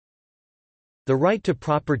The right to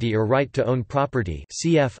property or right to own property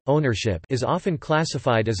cf. Ownership is often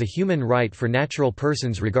classified as a human right for natural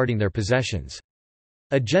persons regarding their possessions.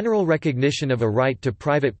 A general recognition of a right to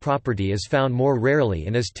private property is found more rarely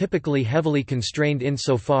and is typically heavily constrained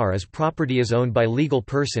insofar as property is owned by legal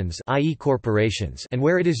persons, i.e. corporations, and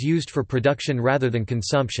where it is used for production rather than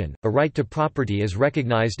consumption. A right to property is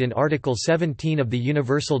recognized in Article 17 of the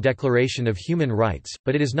Universal Declaration of Human Rights,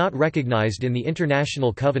 but it is not recognized in the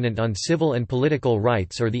International Covenant on Civil and Political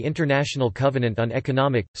Rights or the International Covenant on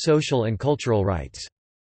Economic, Social and Cultural Rights.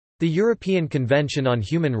 The European Convention on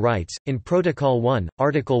Human Rights, in Protocol 1,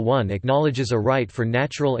 Article 1 acknowledges a right for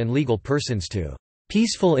natural and legal persons to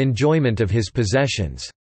peaceful enjoyment of his possessions,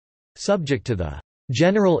 subject to the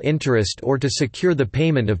general interest or to secure the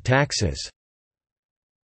payment of taxes.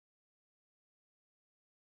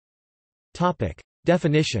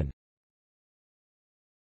 Definition.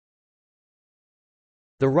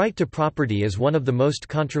 The right to property is one of the most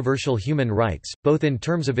controversial human rights, both in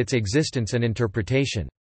terms of its existence and interpretation.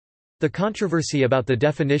 The controversy about the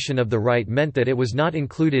definition of the right meant that it was not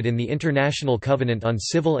included in the International Covenant on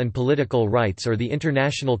Civil and Political Rights or the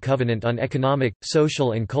International Covenant on Economic,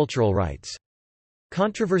 Social and Cultural Rights.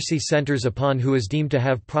 Controversy centers upon who is deemed to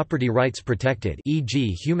have property rights protected,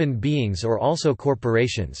 e.g. human beings or also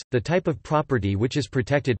corporations, the type of property which is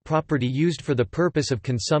protected, property used for the purpose of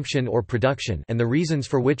consumption or production, and the reasons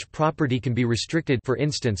for which property can be restricted, for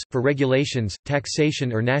instance, for regulations,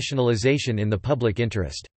 taxation or nationalization in the public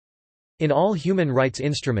interest. In all human rights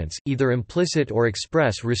instruments, either implicit or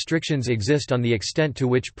express restrictions exist on the extent to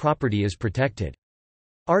which property is protected.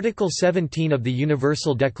 Article 17 of the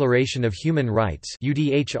Universal Declaration of Human Rights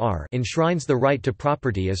 (UDHR) enshrines the right to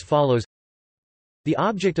property as follows. The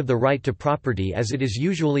object of the right to property as it is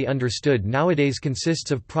usually understood nowadays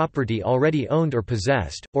consists of property already owned or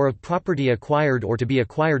possessed, or of property acquired or to be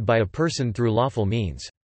acquired by a person through lawful means.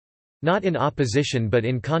 Not in opposition but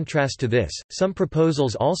in contrast to this, some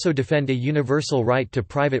proposals also defend a universal right to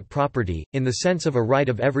private property, in the sense of a right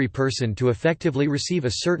of every person to effectively receive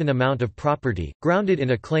a certain amount of property, grounded in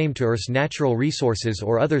a claim to Earth's natural resources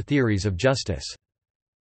or other theories of justice.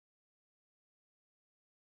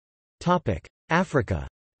 Africa.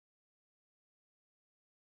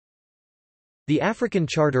 The African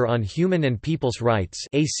Charter on Human and People's Rights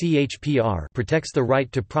 (ACHPR) protects the right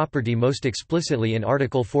to property most explicitly in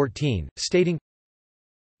Article 14, stating,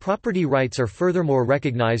 property rights are furthermore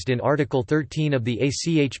recognized in Article 13 of the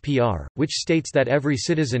ACHPR, which states that every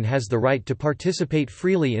citizen has the right to participate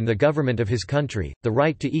freely in the government of his country, the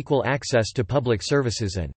right to equal access to public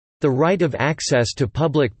services and the right of access to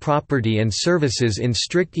public property and services in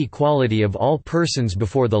strict equality of all persons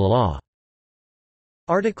before the law.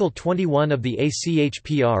 Article 21 of the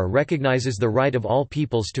ACHPR recognizes the right of all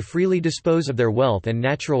peoples to freely dispose of their wealth and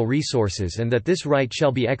natural resources and that this right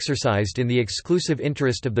shall be exercised in the exclusive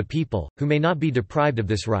interest of the people, who may not be deprived of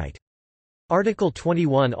this right. Article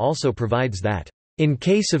 21 also provides that, "In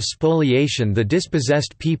case of spoliation the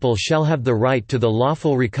dispossessed people shall have the right to the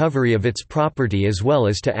lawful recovery of its property as well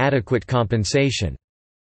as to adequate compensation."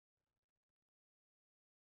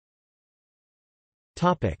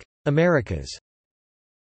 Americas.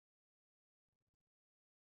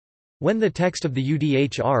 When the text of the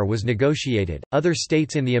UDHR was negotiated, other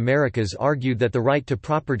states in the Americas argued that the right to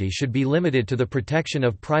property should be limited to the protection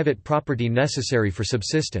of private property necessary for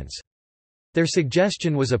subsistence. Their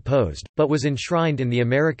suggestion was opposed, but was enshrined in the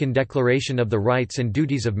American Declaration of the Rights and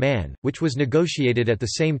Duties of Man, which was negotiated at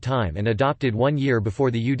the same time and adopted 1 year before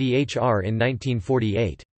the UDHR in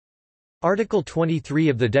 1948. Article 23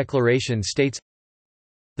 of the Declaration states,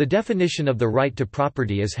 the definition of the right to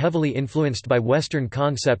property is heavily influenced by Western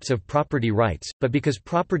concepts of property rights, but because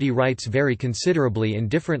property rights vary considerably in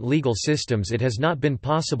different legal systems it has not been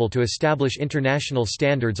possible to establish international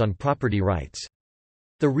standards on property rights.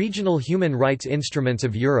 The regional human rights instruments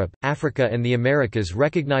of Europe, Africa and the Americas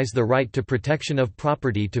recognize the right to protection of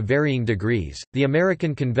property to varying degrees. The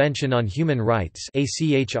American Convention on Human Rights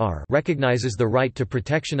 (ACHR) recognizes the right to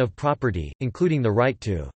protection of property, including the right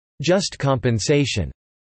to just compensation.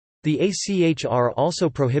 The ACHR also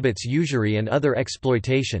prohibits usury and other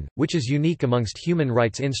exploitation, which is unique amongst human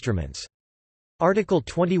rights instruments. Article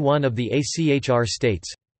 21 of the ACHR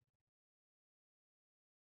states,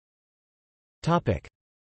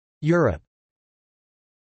 Europe.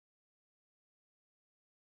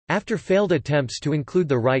 After failed attempts to include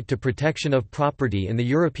the right to protection of property in the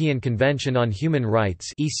European Convention on Human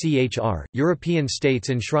Rights (ECHR), European states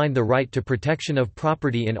enshrined the right to protection of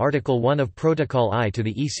property in Article 1 of Protocol I to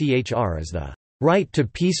the ECHR as the right to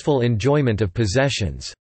peaceful enjoyment of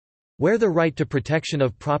possessions, where the right to protection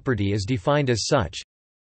of property is defined as such.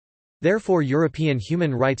 Therefore, European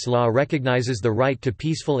human rights law recognizes the right to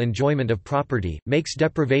peaceful enjoyment of property, makes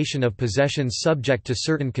deprivation of possessions subject to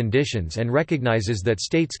certain conditions, and recognizes that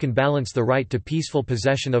states can balance the right to peaceful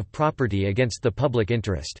possession of property against the public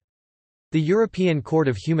interest. The European Court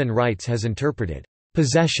of Human Rights has interpreted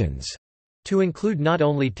possessions to include not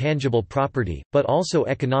only tangible property, but also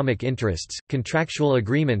economic interests, contractual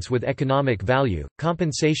agreements with economic value,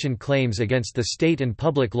 compensation claims against the state, and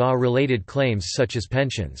public law-related claims such as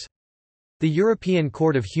pensions. The European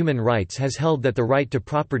Court of Human Rights has held that the right to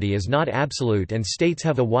property is not absolute and states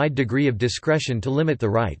have a wide degree of discretion to limit the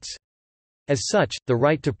rights. As such, the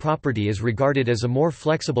right to property is regarded as a more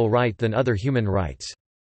flexible right than other human rights.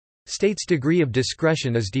 States' degree of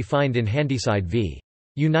discretion is defined in Handyside v.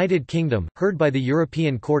 United Kingdom, heard by the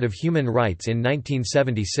European Court of Human Rights in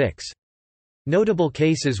 1976. Notable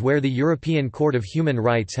cases where the European Court of Human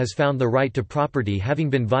Rights has found the right to property having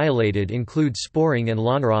been violated include Sporing and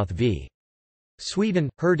Lönnroth v. Sweden,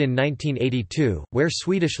 heard in 1982, where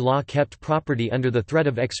Swedish law kept property under the threat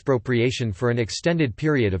of expropriation for an extended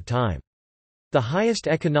period of time. The highest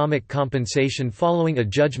economic compensation following a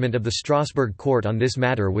judgment of the Strasbourg court on this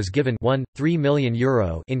matter was given €3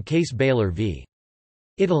 million in case Baylor v.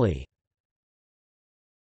 Italy.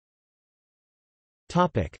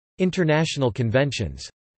 International conventions.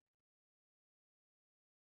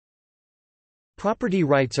 Property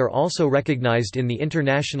rights are also recognized in the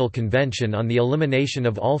International Convention on the Elimination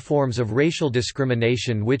of All Forms of Racial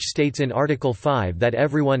Discrimination, which states in Article 5 that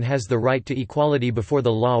everyone has the right to equality before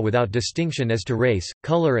the law without distinction as to race,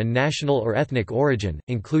 color and national or ethnic origin,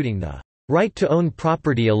 including the right to own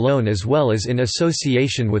property alone as well as in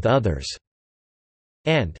association with others,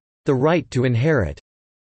 and the right to inherit.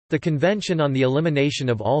 The Convention on the Elimination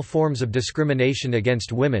of All Forms of Discrimination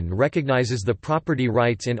Against Women recognizes the property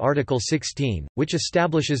rights in Article 16, which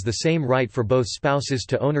establishes the same right for both spouses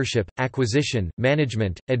to ownership, acquisition,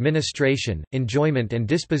 management, administration, enjoyment and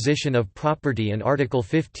disposition of property, and Article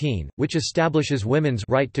 15, which establishes women's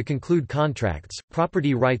right to conclude contracts.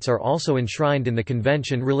 Property rights are also enshrined in the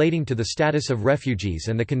Convention relating to the status of refugees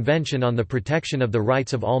and the Convention on the Protection of the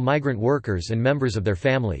Rights of All Migrant Workers and Members of Their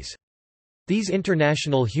Families. These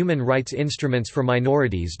international human rights instruments for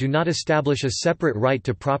minorities do not establish a separate right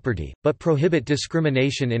to property, but prohibit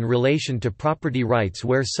discrimination in relation to property rights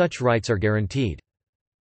where such rights are guaranteed.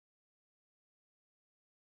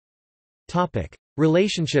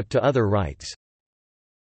 Relationship to other rights.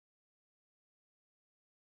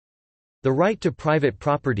 The right to private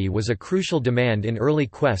property was a crucial demand in early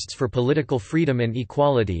quests for political freedom and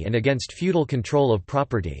equality and against feudal control of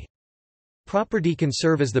property. Property can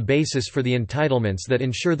serve as the basis for the entitlements that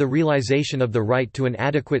ensure the realization of the right to an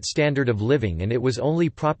adequate standard of living, and it was only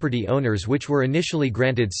property owners which were initially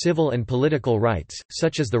granted civil and political rights,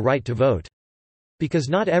 such as the right to vote. Because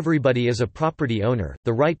not everybody is a property owner,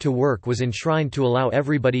 the right to work was enshrined to allow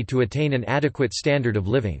everybody to attain an adequate standard of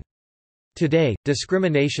living. Today,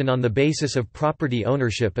 discrimination on the basis of property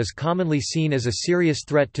ownership is commonly seen as a serious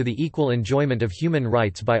threat to the equal enjoyment of human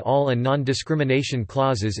rights by all, and non-discrimination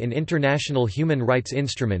clauses in international human rights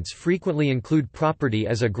instruments frequently include property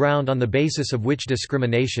as a ground on the basis of which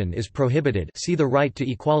discrimination is prohibited. See the right to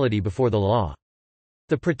equality before the law.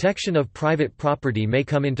 The protection of private property may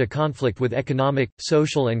come into conflict with economic,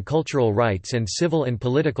 social and cultural rights and civil and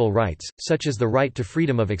political rights, such as the right to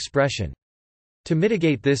freedom of expression. To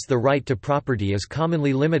mitigate this, the right to property is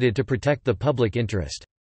commonly limited to protect the public interest.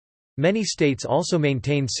 Many states also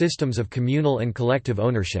maintain systems of communal and collective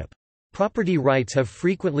ownership. Property rights have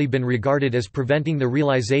frequently been regarded as preventing the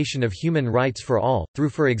realization of human rights for all, through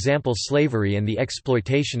for example slavery and the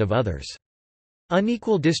exploitation of others.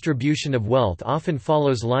 Unequal distribution of wealth often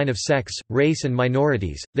follows line of sex, race and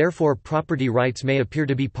minorities, therefore property rights may appear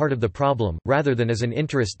to be part of the problem, rather than as an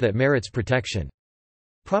interest that merits protection.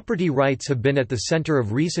 Property rights have been at the center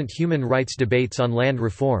of recent human rights debates on land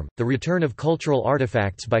reform, the return of cultural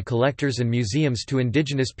artifacts by collectors and museums to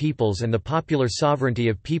indigenous peoples, and the popular sovereignty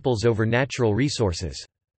of peoples over natural resources.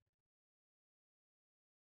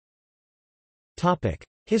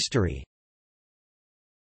 History.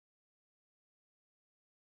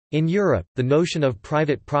 In Europe, the notion of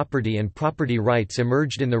private property and property rights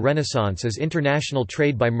emerged in the Renaissance as international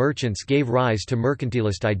trade by merchants gave rise to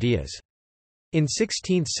mercantilist ideas. In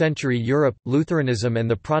 16th-century Europe, Lutheranism and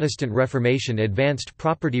the Protestant Reformation advanced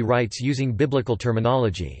property rights using biblical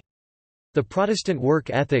terminology. The Protestant work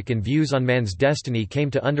ethic and views on man's destiny came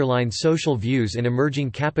to underline social views in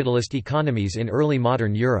emerging capitalist economies in early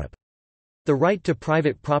modern Europe. The right to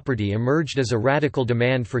private property emerged as a radical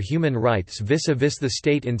demand for human rights vis-a-vis the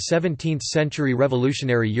state in 17th-century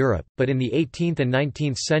revolutionary Europe, but in the 18th and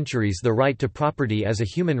 19th centuries the right to property as a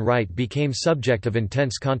human right became subject of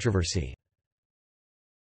intense controversy.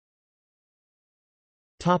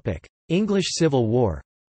 English Civil War.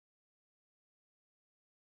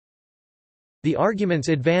 The arguments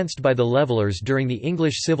advanced by the Levellers during the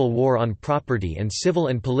English Civil War on property and civil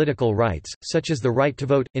and political rights, such as the right to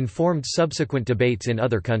vote, informed subsequent debates in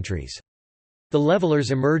other countries. The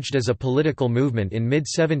Levellers emerged as a political movement in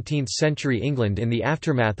mid-17th century England in the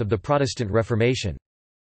aftermath of the Protestant Reformation.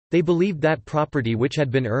 They believed that property which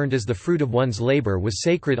had been earned as the fruit of one's labour was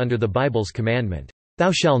sacred under the Bible's commandment,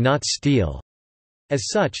 "Thou shalt not steal." As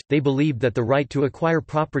such, they believed that the right to acquire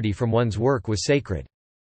property from one's work was sacred.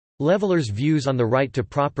 Levellers' views on the right to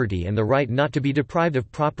property and the right not to be deprived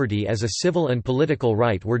of property as a civil and political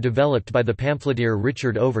right were developed by the pamphleteer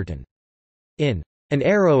Richard Overton. In An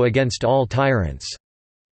Arrow Against All Tyrants,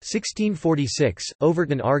 1646,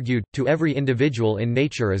 Overton argued, "To every individual in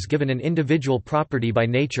nature is given an individual property by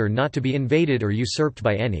nature not to be invaded or usurped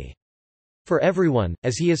by any. For everyone,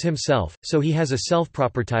 as he is himself, so he has a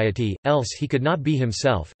self-propriety, else he could not be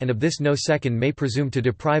himself, and of this no second may presume to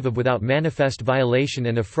deprive of without manifest violation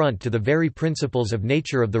and affront to the very principles of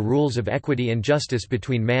nature of the rules of equity and justice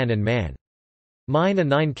between man and man. Mine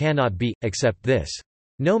and thine cannot be, except this.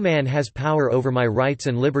 No man has power over my rights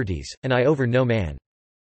and liberties, and I over no man."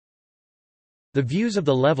 The views of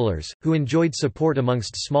the Levellers, who enjoyed support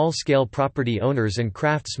amongst small-scale property owners and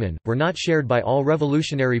craftsmen, were not shared by all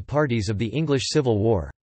revolutionary parties of the English Civil War.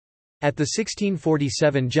 At the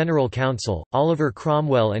 1647 General Council, Oliver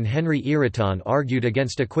Cromwell and Henry Ireton argued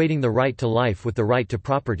against equating the right to life with the right to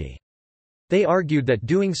property. They argued that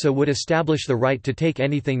doing so would establish the right to take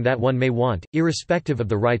anything that one may want, irrespective of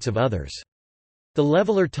the rights of others. The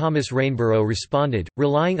Leveller Thomas Rainborough responded,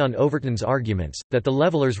 relying on Overton's arguments, that the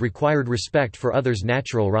Levellers required respect for others'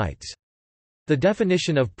 natural rights. The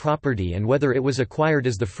definition of property and whether it was acquired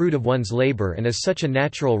as the fruit of one's labor and as such a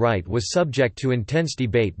natural right was subject to intense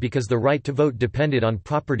debate because the right to vote depended on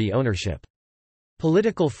property ownership.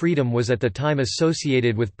 Political freedom was at the time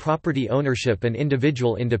associated with property ownership and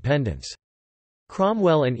individual independence.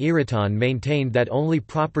 Cromwell and Ireton maintained that only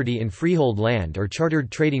property in freehold land or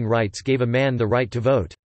chartered trading rights gave a man the right to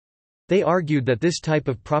vote. They argued that this type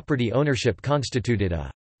of property ownership constituted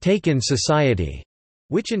a take-in society,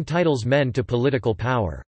 which entitles men to political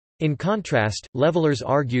power. In contrast, Levellers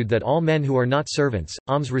argued that all men who are not servants,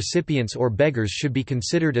 alms recipients or beggars should be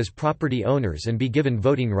considered as property owners and be given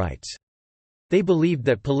voting rights. They believed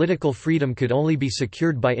that political freedom could only be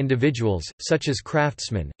secured by individuals, such as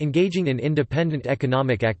craftsmen, engaging in independent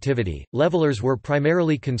economic activity. Levellers were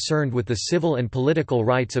primarily concerned with the civil and political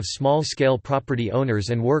rights of small-scale property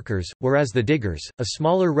owners and workers, whereas the Diggers, a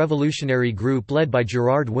smaller revolutionary group led by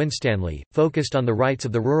Gerard Winstanley, focused on the rights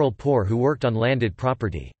of the rural poor who worked on landed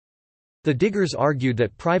property. The Diggers argued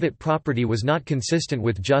that private property was not consistent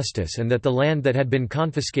with justice and that the land that had been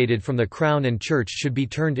confiscated from the Crown and Church should be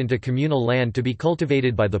turned into communal land to be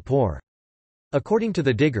cultivated by the poor. According to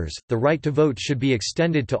the Diggers, the right to vote should be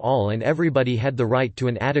extended to all and everybody had the right to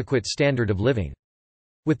an adequate standard of living.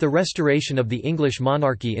 With the restoration of the English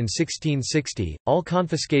monarchy in 1660, all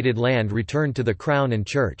confiscated land returned to the Crown and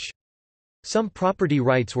Church. Some property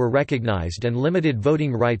rights were recognized and limited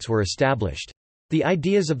voting rights were established. The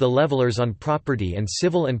ideas of the Levellers on property and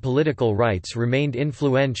civil and political rights remained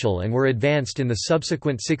influential and were advanced in the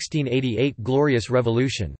subsequent 1688 Glorious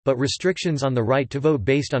Revolution, but restrictions on the right to vote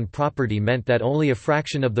based on property meant that only a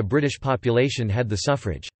fraction of the British population had the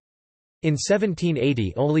suffrage. In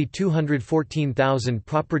 1780 only 214,000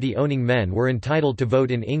 property-owning men were entitled to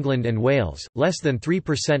vote in England and Wales, less than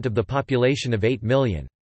 3% of the population of 8 million.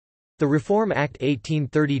 The Reform Act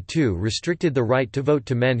 1832 restricted the right to vote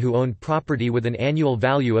to men who owned property with an annual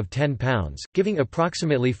value of £10, giving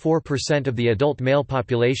approximately 4% of the adult male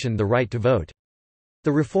population the right to vote.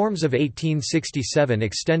 The reforms of 1867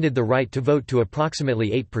 extended the right to vote to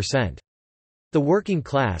approximately 8%. The working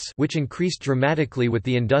class, which increased dramatically with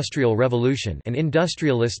the Industrial Revolution, and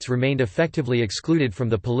industrialists remained effectively excluded from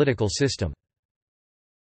the political system.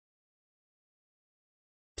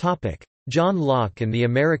 John Locke and the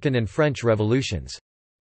American and French Revolutions.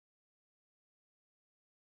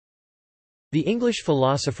 The English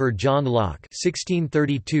philosopher John Locke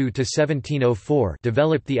 (1632–1704)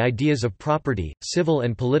 developed the ideas of property, civil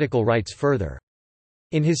and political rights further.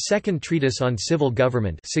 In his second treatise on civil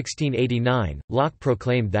government 1689, Locke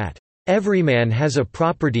proclaimed that, "Every man has a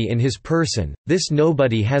property in his person, this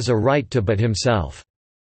nobody has a right to but himself."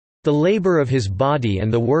 "The labor of his body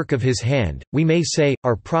and the work of his hand, we may say,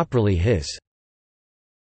 are properly his."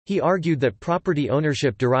 He argued that property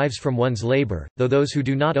ownership derives from one's labor, though those who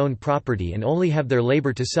do not own property and only have their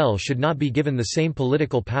labor to sell should not be given the same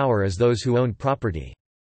political power as those who owned property.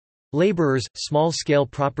 Laborers, small-scale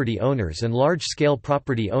property owners and large-scale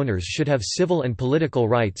property owners should have civil and political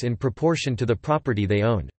rights in proportion to the property they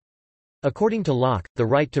owned. According to Locke, the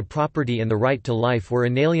right to property and the right to life were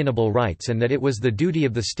inalienable rights and that it was the duty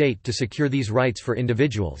of the state to secure these rights for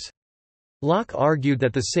individuals. Locke argued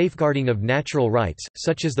that the safeguarding of natural rights,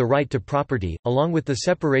 such as the right to property, along with the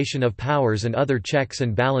separation of powers and other checks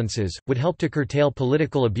and balances, would help to curtail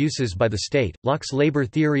political abuses by the state. Locke's labor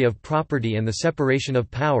theory of property and the separation of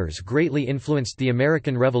powers greatly influenced the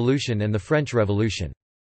American Revolution and the French Revolution.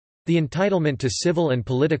 The entitlement to civil and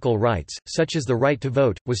political rights, such as the right to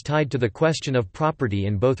vote, was tied to the question of property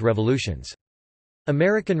in both revolutions.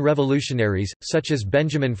 American revolutionaries, such as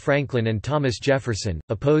Benjamin Franklin and Thomas Jefferson,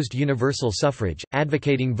 opposed universal suffrage,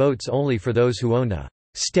 advocating votes only for those who owned a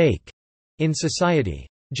stake in society.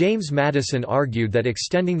 James Madison argued that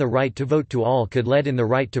extending the right to vote to all could lead in the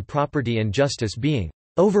right to property and justice being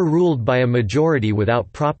overruled by a majority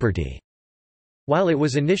without property. While it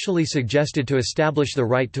was initially suggested to establish the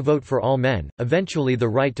right to vote for all men, eventually the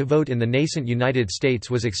right to vote in the nascent United States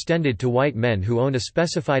was extended to white men who own a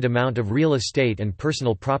specified amount of real estate and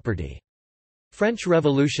personal property. French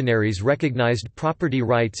revolutionaries recognized property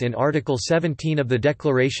rights in Article 17 of the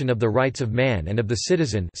Declaration of the Rights of Man and of the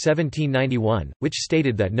Citizen 1791, which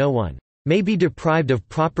stated that no one may be deprived of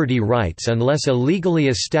property rights unless a legally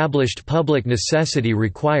established public necessity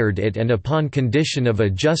required it and upon condition of a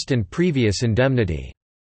just and previous indemnity.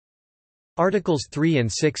 Articles 3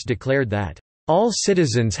 and 6 declared that, "All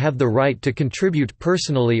citizens have the right to contribute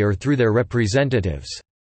personally or through their representatives,"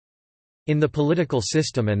 in the political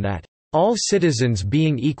system and that, "All citizens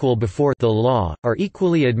being equal before the law, are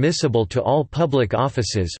equally admissible to all public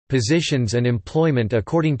offices, positions and employment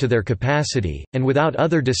according to their capacity, and without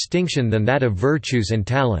other distinction than that of virtues and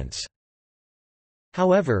talents."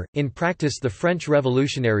 However, in practice the French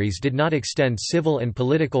revolutionaries did not extend civil and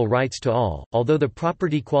political rights to all, although the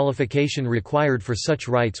property qualification required for such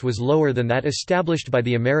rights was lower than that established by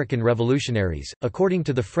the American revolutionaries. According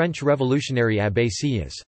to the French revolutionary Abbé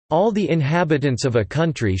Sieyès, "All the inhabitants of a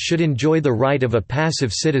country should enjoy the right of a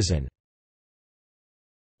passive citizen.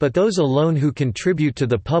 But those alone who contribute to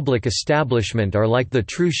the public establishment are like the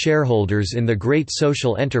true shareholders in the great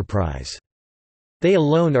social enterprise. They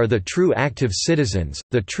alone are the true active citizens,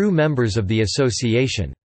 the true members of the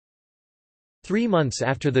association." 3 months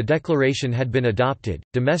after the declaration had been adopted,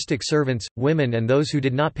 domestic servants, women and those who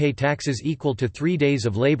did not pay taxes equal to 3 days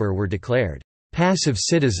of labor were declared passive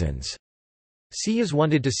citizens. Sieyès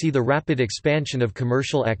wanted to see the rapid expansion of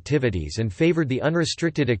commercial activities and favored the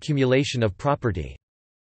unrestricted accumulation of property.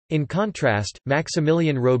 In contrast,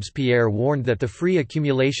 Maximilien Robespierre warned that the free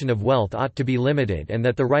accumulation of wealth ought to be limited and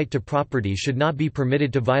that the right to property should not be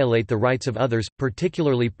permitted to violate the rights of others,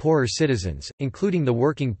 particularly poorer citizens, including the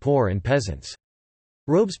working poor and peasants.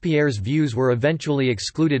 Robespierre's views were eventually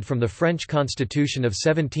excluded from the French Constitution of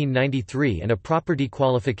 1793 and a property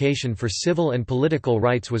qualification for civil and political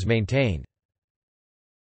rights was maintained.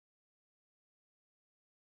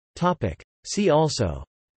 See also: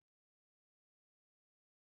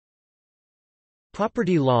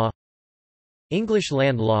 Property law, English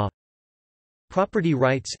land law, Property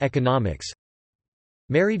rights economics,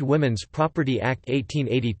 Married Women's Property Act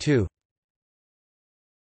 1882.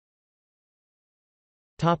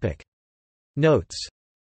 Notes.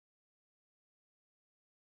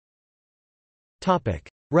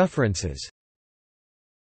 References.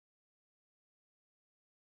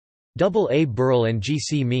 A. Burrell and G.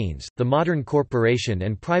 C. Means, The Modern Corporation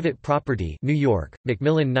and Private Property, New York,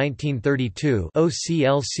 Macmillan 1932,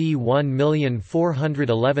 OCLC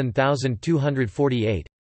 1411248.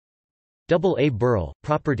 A. Burrell,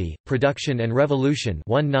 Property, Production and Revolution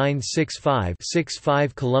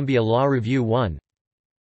 1965-65 Columbia Law Review 1.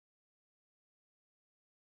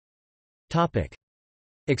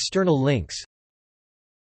 External links.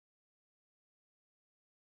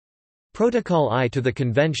 Protocol I to the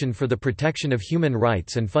Convention for the Protection of Human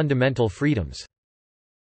Rights and Fundamental Freedoms.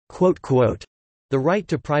 The right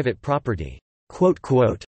to private property.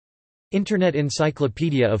 Internet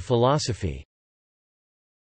Encyclopedia of Philosophy.